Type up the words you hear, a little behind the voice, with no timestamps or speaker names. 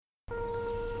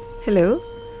Hello,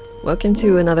 welcome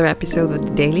to another episode of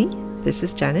The Daily. This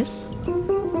is Janice.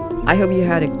 I hope you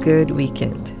had a good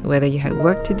weekend, whether you had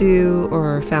work to do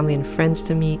or family and friends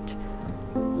to meet.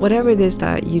 Whatever it is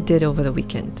that you did over the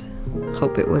weekend,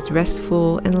 hope it was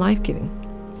restful and life-giving.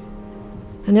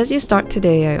 And as you start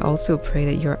today, I also pray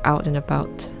that you're out and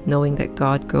about, knowing that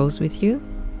God goes with you,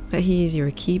 that He is your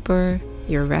keeper,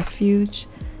 your refuge,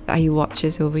 that He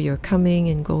watches over your coming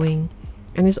and going,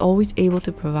 and is always able to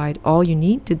provide all you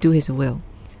need to do His will,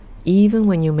 even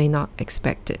when you may not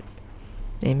expect it.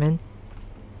 Amen.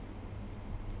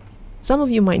 Some of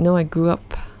you might know I grew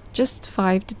up just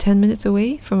 5 to 10 minutes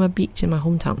away from a beach in my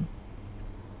hometown.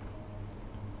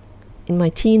 In my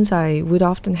teens, I would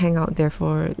often hang out there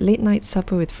for late night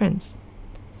supper with friends.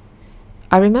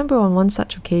 I remember on one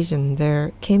such occasion,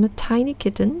 there came a tiny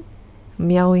kitten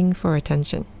meowing for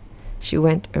attention. She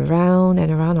went around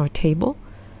and around our table,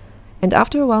 and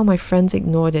after a while my friends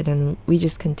ignored it and we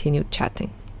just continued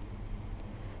chatting.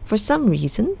 For some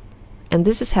reason, and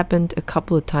this has happened a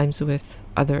couple of times with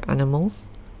other animals,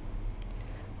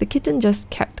 the kitten just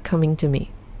kept coming to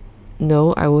me.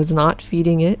 No, I was not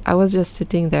feeding it. I was just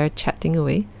sitting there chatting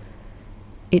away.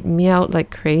 It meowed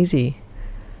like crazy.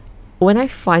 When I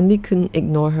finally couldn't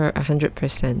ignore her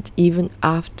 100%, even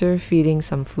after feeding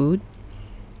some food,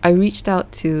 I reached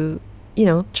out to,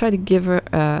 try to give her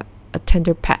a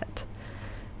tender pat.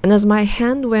 And as my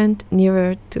hand went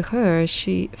nearer to her,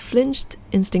 she flinched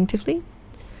instinctively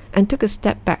and took a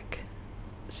step back,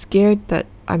 scared that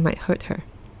I might hurt her.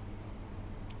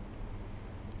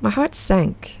 My heart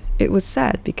sank. It was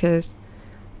sad because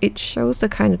it shows the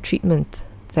kind of treatment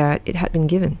that it had been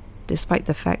given, despite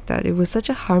the fact that it was such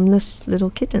a harmless little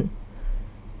kitten.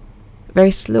 Very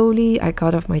slowly, I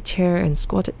got off my chair and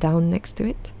squatted down next to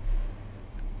it,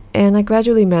 and I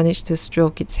gradually managed to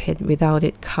stroke its head without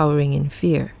it cowering in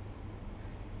fear.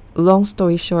 Long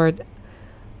story short,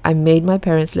 I made my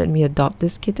parents let me adopt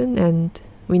this kitten, and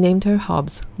we named her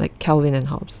Hobbs, like Calvin and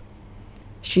Hobbes.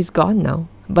 She's gone now,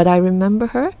 but I remember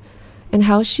her and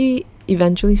how she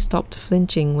eventually stopped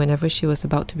flinching whenever she was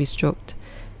about to be stroked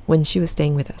when she was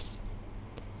staying with us.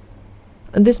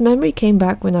 And this memory came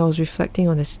back when I was reflecting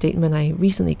on a statement I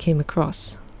recently came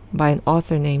across by an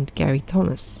author named Gary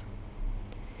Thomas.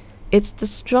 It's the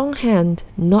strong hand,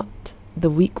 not the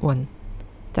weak one,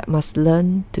 that must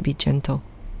learn to be gentle.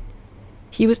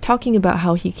 He was talking about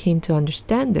how he came to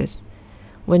understand this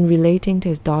when relating to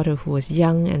his daughter who was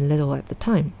young and little at the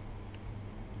time.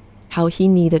 How he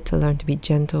needed to learn to be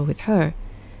gentle with her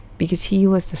because he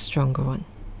was the stronger one.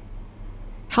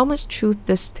 How much truth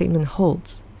this statement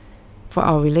holds for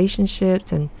our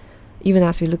relationships, and even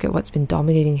as we look at what's been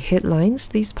dominating headlines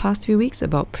these past few weeks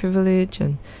about privilege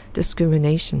and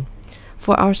discrimination,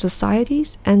 for our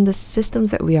societies and the systems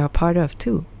that we are part of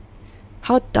too.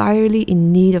 How direly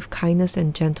in need of kindness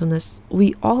and gentleness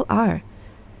we all are,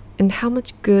 and how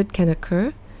much good can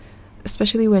occur,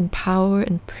 especially when power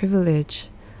and privilege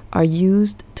are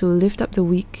used to lift up the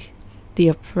weak, the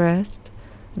oppressed,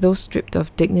 those stripped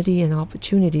of dignity and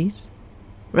opportunities,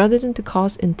 rather than to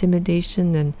cause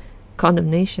intimidation and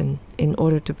condemnation in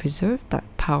order to preserve that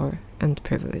power and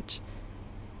privilege.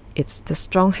 It's the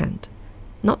strong hand,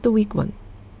 not the weak one,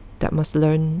 that must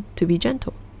learn to be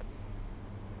gentle.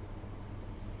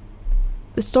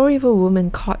 The story of a woman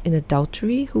caught in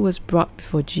adultery who was brought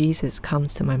before Jesus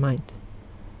comes to my mind.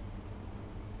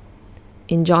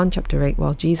 In John chapter 8,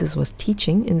 while Jesus was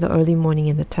teaching in the early morning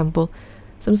in the temple,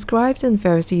 some scribes and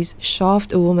Pharisees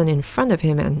shoved a woman in front of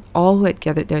him and all who had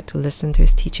gathered there to listen to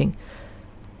his teaching.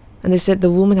 And they said the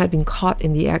woman had been caught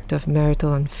in the act of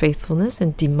marital unfaithfulness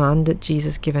and demanded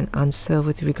Jesus give an answer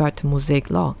with regard to Mosaic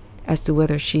law as to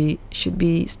whether she should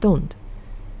be stoned.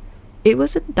 It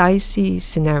was a dicey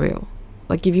scenario,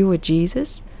 like if you were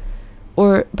Jesus,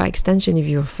 or by extension if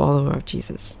you were a follower of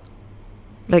Jesus.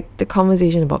 Like the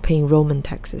conversation about paying Roman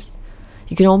taxes.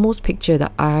 You can almost picture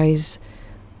the eyes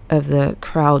of the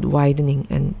crowd widening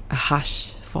and a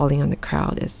hush falling on the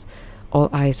crowd as all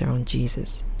eyes are on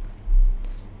Jesus.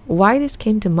 Why this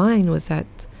came to mind was that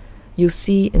you'll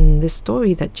see in this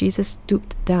story that Jesus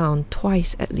stooped down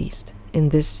twice at least in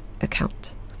this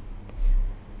account.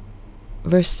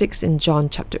 Verse 6 in John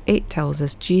chapter 8 tells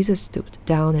us Jesus stooped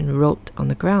down and wrote on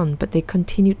the ground, but they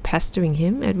continued pestering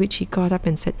him, at which he got up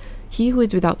and said, "He who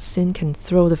is without sin can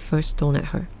throw the first stone at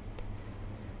her."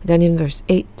 Then in verse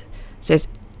 8 says,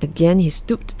 again he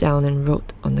stooped down and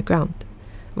wrote on the ground.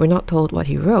 We're not told what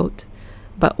he wrote,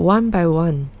 but one by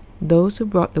one, those who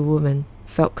brought the woman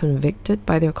felt convicted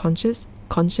by their conscience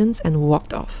and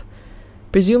walked off,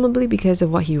 presumably because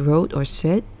of what he wrote or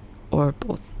said, or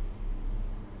both.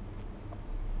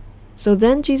 So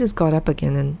then Jesus got up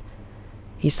again and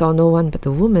He saw no one but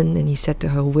the woman, and he said to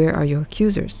her, "Where are your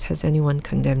accusers? Has anyone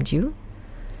condemned you?"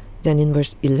 Then in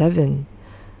verse 11,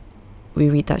 we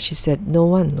read that she said, "No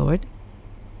one, Lord."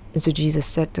 And so Jesus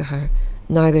said to her,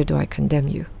 "Neither do I condemn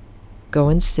you. Go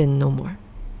and sin no more."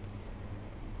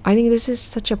 I think this is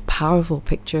such a powerful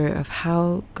picture of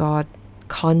how God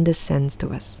condescends to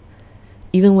us,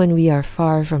 even when we are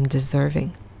far from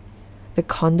deserving. The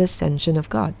condescension of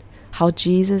God. How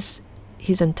Jesus,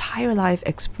 his entire life,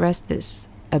 expressed this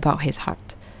about his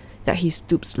heart, that he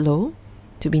stoops low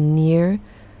to be near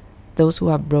those who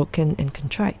are broken and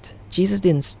contrite. Jesus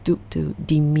didn't stoop to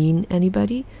demean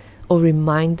anybody or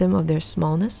remind them of their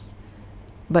smallness.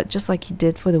 But just like he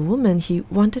did for the woman, he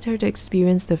wanted her to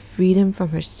experience the freedom from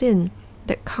her sin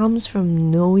that comes from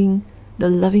knowing the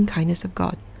loving kindness of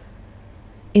God.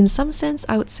 In some sense,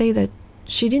 I would say that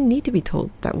she didn't need to be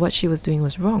told that what she was doing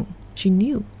was wrong. She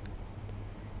knew.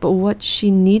 But what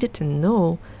she needed to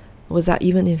know was that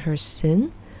even in her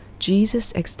sin,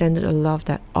 Jesus extended a love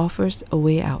that offers a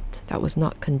way out, that was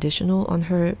not conditional on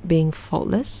her being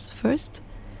faultless first.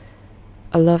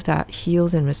 A love that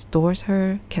heals and restores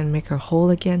her, can make her whole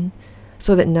again,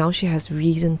 so that now she has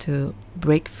reason to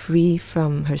break free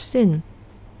from her sin.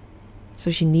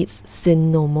 So she needs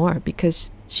sin no more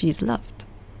because she's loved.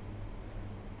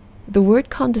 The word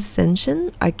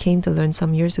condescension, I came to learn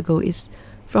some years ago, is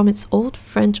from its old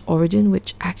French origin,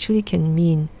 which actually can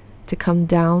mean to come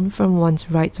down from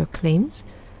one's rights or claims,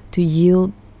 to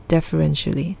yield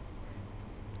deferentially.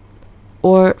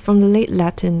 Or from the late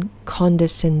Latin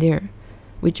condescendere,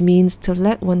 which means to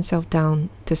let oneself down,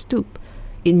 to stoop.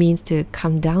 It means to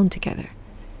come down together.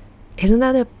 Isn't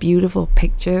that a beautiful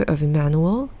picture of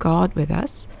Emmanuel, God with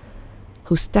us,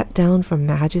 who stepped down from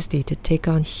majesty to take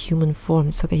on human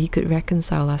form so that he could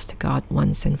reconcile us to God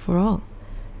once and for all?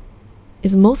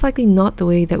 Is most likely not the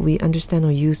way that we understand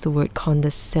or use the word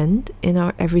condescend in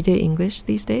our everyday English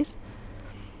these days.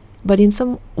 But in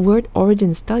some word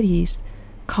origin studies,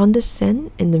 condescend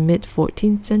in the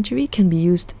mid-14th century can be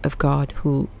used of God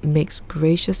who makes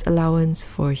gracious allowance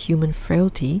for human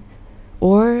frailty,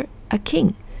 or a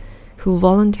king who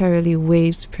voluntarily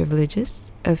waives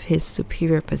privileges of his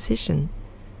superior position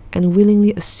and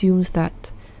willingly assumes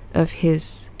that of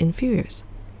his inferiors.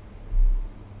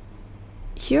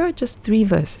 Here are just 3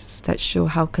 verses that show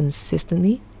how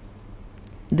consistently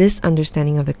this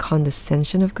understanding of the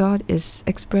condescension of God is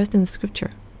expressed in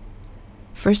Scripture.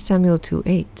 1 Samuel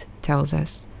 2:8 tells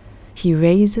us, "He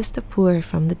raises the poor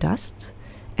from the dust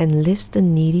and lifts the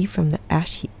needy from the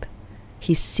ash heap.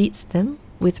 He seats them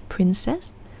with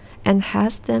princes and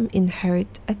has them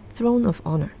inherit a throne of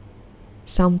honor."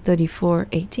 Psalm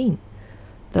 34:18,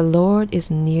 "The Lord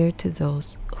is near to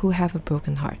those who have a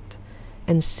broken heart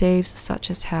and saves such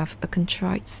as have a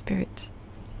contrite spirit."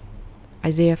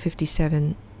 Isaiah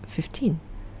 57:15,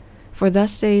 "For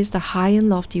thus says the high and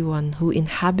lofty one who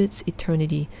inhabits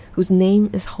eternity, whose name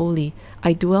is holy.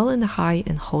 I dwell in the high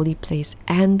and holy place,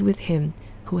 and with him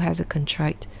who has a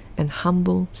contrite and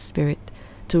humble spirit,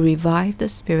 to revive the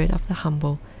spirit of the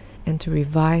humble and to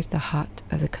revive the heart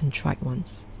of the contrite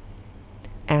ones."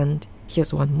 And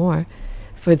here's one more.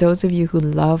 For those of you who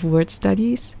love word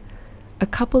studies, a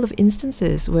couple of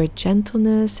instances where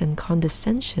gentleness and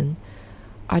condescension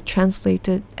are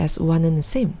translated as one and the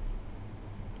same.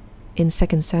 In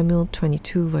 2 Samuel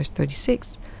 22 verse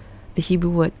 36, the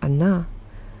Hebrew word anah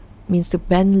means to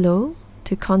bend low,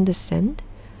 to condescend,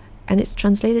 and it's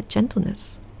translated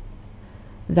gentleness.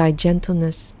 "Thy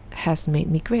gentleness has made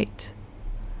me great,"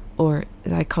 or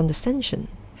 "thy condescension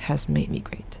has made me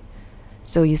great."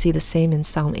 So you see the same in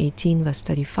Psalm 18 verse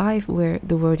 35, where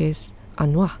the word is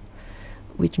anwah,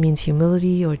 which means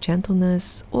humility or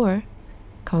gentleness or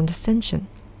condescension.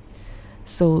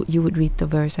 So you would read the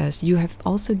verse as, "You have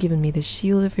also given me the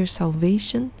shield of your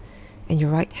salvation, and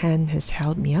your right hand has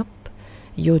held me up.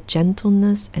 Your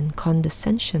gentleness and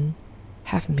condescension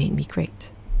have made me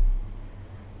great."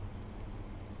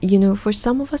 You know, for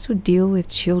some of us who deal with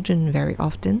children very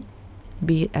often,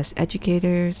 be it as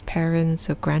educators, parents,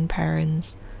 or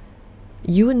grandparents,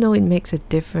 you would know it makes a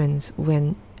difference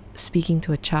when speaking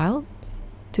to a child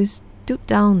to stoop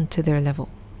down to their level.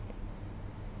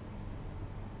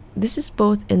 This is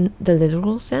both in the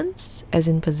literal sense, as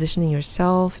in positioning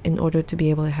yourself in order to be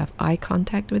able to have eye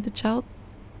contact with the child,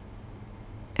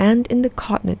 and in the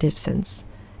cognitive sense,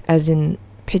 as in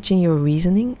pitching your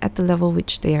reasoning at the level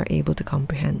which they are able to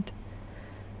comprehend.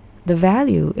 The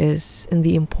value is in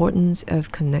the importance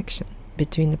of connection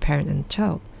between the parent and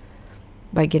child.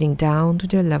 By getting down to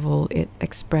their level, it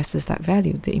expresses that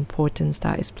value, the importance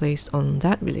that is placed on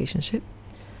that relationship,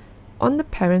 on the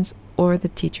parents' or the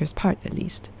teacher's part at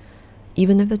least,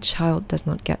 even if the child does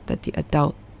not get that the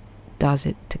adult does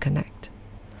it to connect.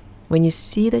 When you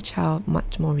see the child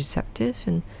much more receptive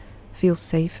and feels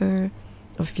safer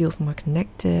or feels more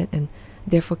connected and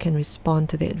therefore can respond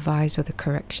to the advice or the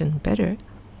correction better,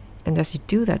 and as you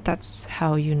do that, that's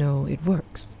how you know it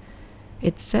works.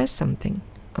 It says something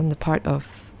on the part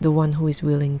of the one who is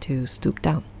willing to stoop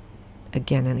down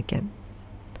again and again.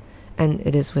 And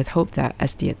it is with hope that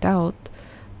as the adult,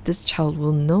 this child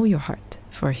will know your heart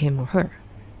for him or her.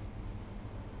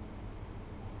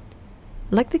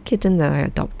 Like the kitten that I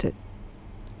adopted,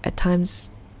 at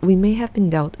times we may have been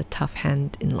dealt a tough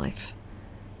hand in life,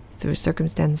 through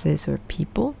circumstances or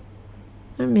people,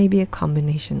 or maybe a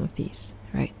combination of these,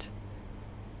 right?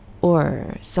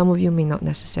 Or some of you may not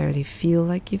necessarily feel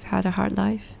like you've had a hard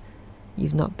life.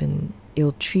 You've not been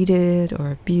ill-treated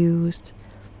or abused.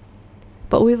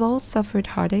 But we've all suffered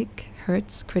heartache,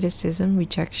 hurts, criticism,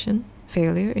 rejection,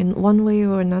 failure in one way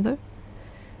or another.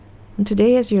 And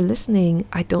today, as you're listening,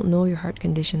 I don't know your heart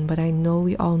condition, but I know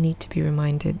we all need to be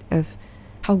reminded of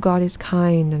how God is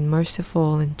kind and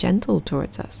merciful and gentle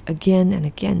towards us again and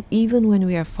again, even when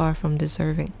we are far from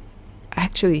deserving.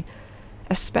 Actually,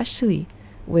 especially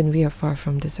when we are far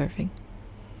from deserving.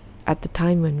 At the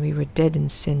time when we were dead in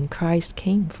sin, Christ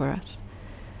came for us.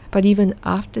 But even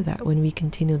after that, when we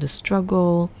continue to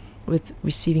struggle with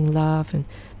receiving love and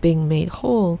being made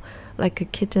whole, like a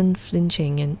kitten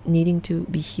flinching and needing to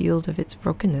be healed of its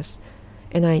brokenness,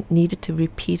 and I needed to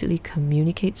repeatedly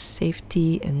communicate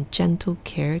safety and gentle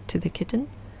care to the kitten,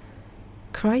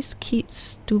 Christ keeps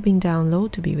stooping down low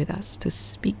to be with us, to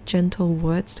speak gentle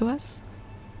words to us,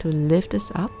 to lift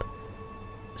us up,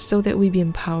 so that we be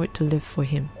empowered to live for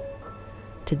Him.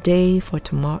 Today for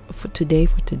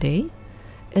today,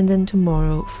 and then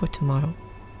tomorrow for tomorrow.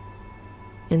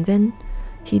 And then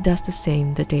He does the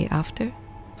same the day after,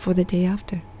 for the day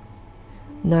after.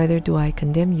 Neither do I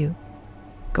condemn you.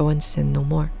 Go and sin no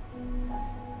more.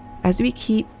 As we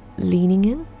keep leaning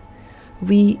in,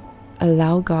 we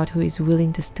allow God, who is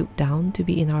willing to stoop down to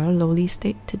be in our lowly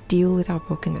state, to deal with our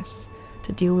brokenness,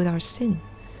 to deal with our sin.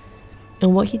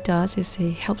 And what He does is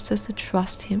He helps us to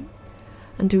trust Him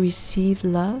and to receive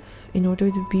love in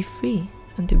order to be free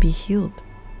and to be healed.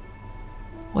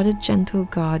 What a gentle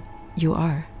God you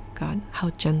are, God,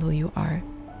 how gentle you are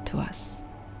to us.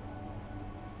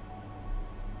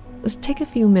 Let's take a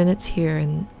few minutes here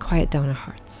and quiet down our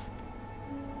hearts.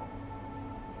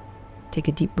 Take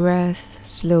a deep breath,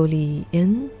 slowly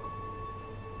in.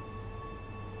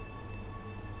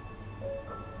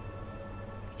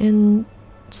 And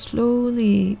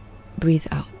slowly breathe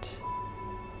out.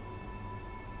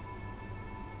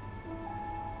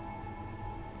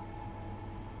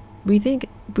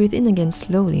 Breathe in again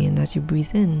slowly, and as you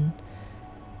breathe in,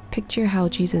 picture how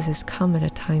Jesus has come at a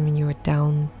time when you are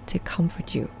down to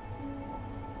comfort you.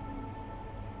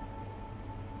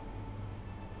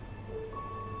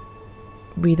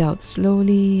 Breathe out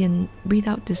slowly and breathe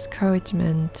out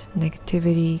discouragement,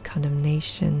 negativity,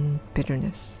 condemnation,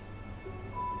 bitterness.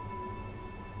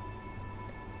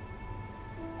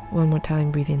 One more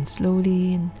time, breathe in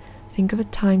slowly and think of a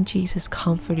time Jesus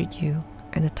comforted you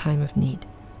in a time of need.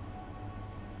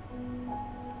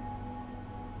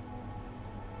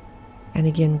 And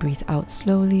again, breathe out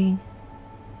slowly.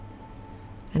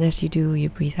 And as you do, you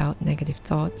breathe out negative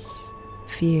thoughts,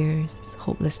 fears,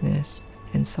 hopelessness,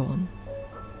 and so on.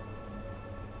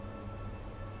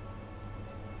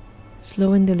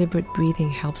 Slow and deliberate breathing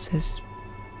helps us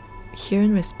hear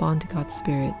and respond to God's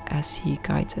Spirit as He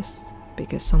guides us,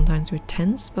 because sometimes we're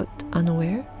tense but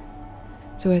unaware.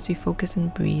 So as we focus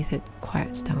and breathe, it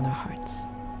quiets down our hearts.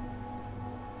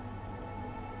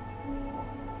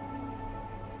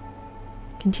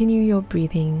 Continue your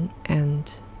breathing,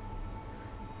 and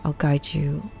I'll guide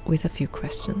you with a few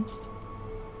questions.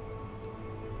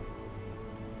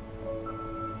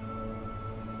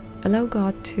 Allow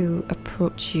God to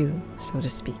approach you, so to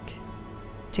speak,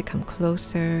 to come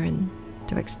closer and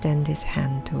to extend His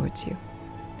hand towards you.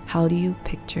 How do you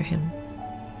picture Him?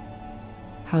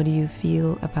 How do you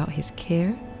feel about His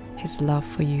care, His love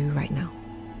for you right now?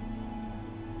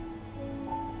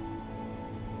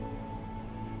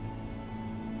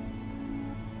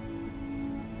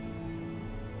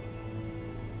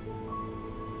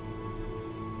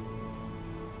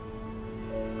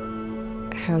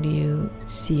 How do you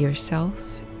see yourself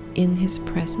in His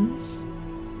presence?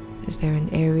 Is there an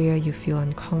area you feel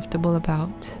uncomfortable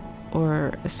about,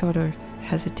 or a sort of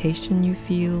hesitation you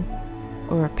feel,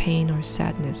 or a pain or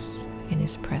sadness in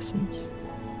His presence?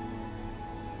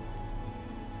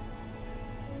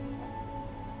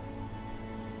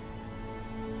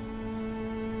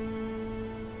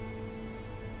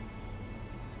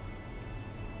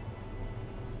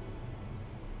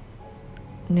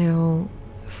 Now,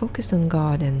 focus on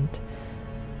God and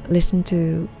listen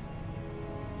to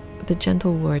the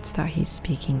gentle words that He's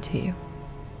speaking to you.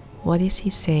 What is He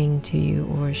saying to you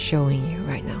or showing you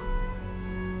right now?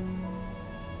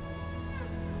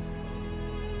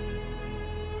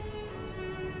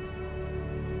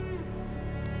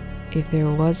 If there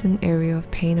was an area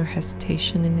of pain or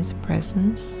hesitation in His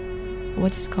presence,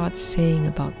 what is God saying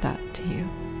about that to you?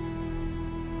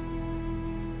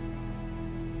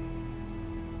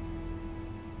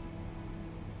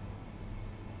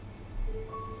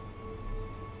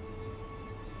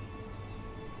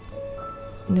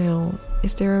 Now,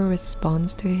 is there a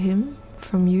response to Him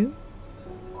from you?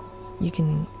 You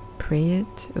can pray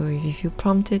it, or if you feel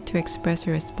prompted to express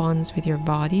a response with your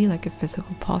body, like a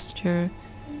physical posture,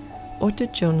 or to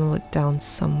journal it down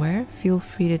somewhere, feel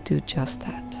free to do just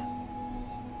that.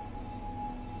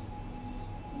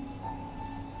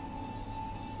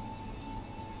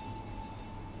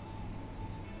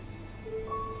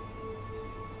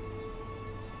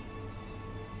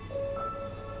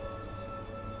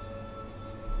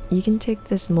 You can take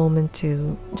this moment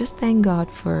to just thank God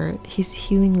for His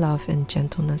healing love and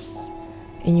gentleness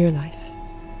in your life,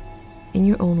 in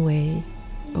your own way,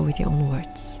 or with your own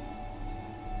words.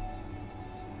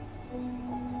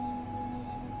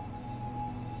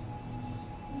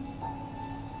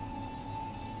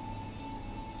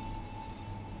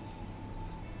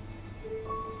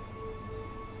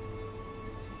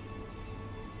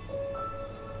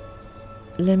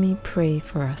 Let me pray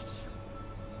for us.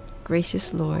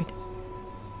 Gracious Lord,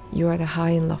 You are the high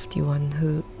and lofty one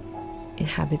who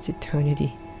inhabits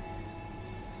eternity,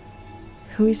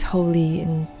 who is holy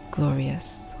and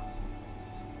glorious.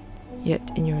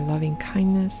 Yet in Your loving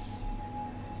kindness,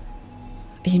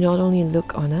 You not only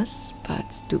look on us,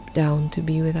 but stoop down to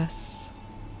be with us.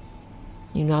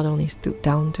 You not only stoop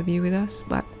down to be with us,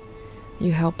 but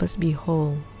You help us be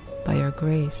whole by Your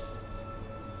grace.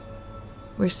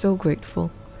 We're so grateful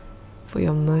for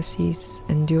Your mercies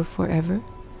endure forever,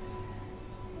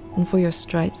 and for Your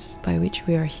stripes by which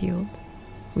we are healed.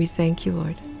 We thank You,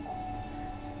 Lord,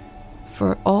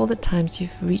 for all the times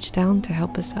You've reached down to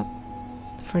help us up,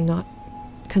 for not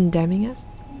condemning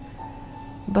us,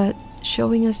 but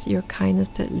showing us Your kindness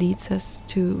that leads us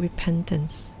to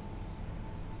repentance.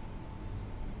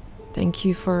 Thank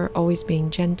You for always being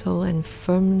gentle and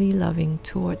firmly loving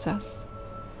towards us,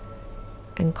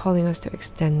 and calling us to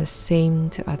extend the same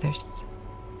to others.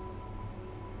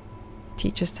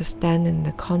 Teach us to stand in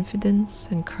the confidence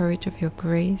and courage of Your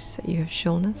grace that You have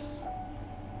shown us.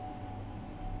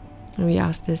 And we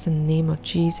ask this in the name of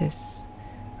Jesus,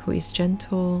 who is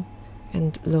gentle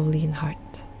and lowly in heart.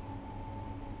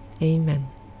 Amen.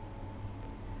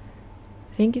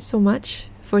 Thank you so much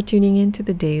for tuning in to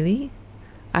the Daily.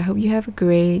 I hope you have a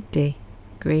great day.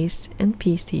 Grace and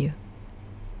peace to you.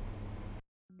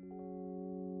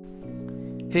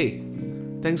 Hey,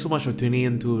 thanks so much for tuning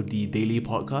in to the Daily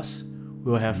Podcast.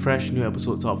 We will have fresh new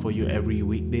episodes out for you every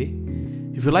weekday.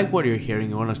 If you like what you're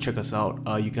hearing and want to check us out,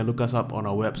 you can look us up on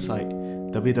our website,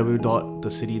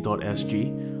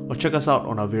 www.thecity.sg, or check us out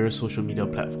on our various social media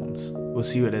platforms. We'll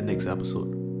see you at the next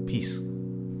episode. Peace.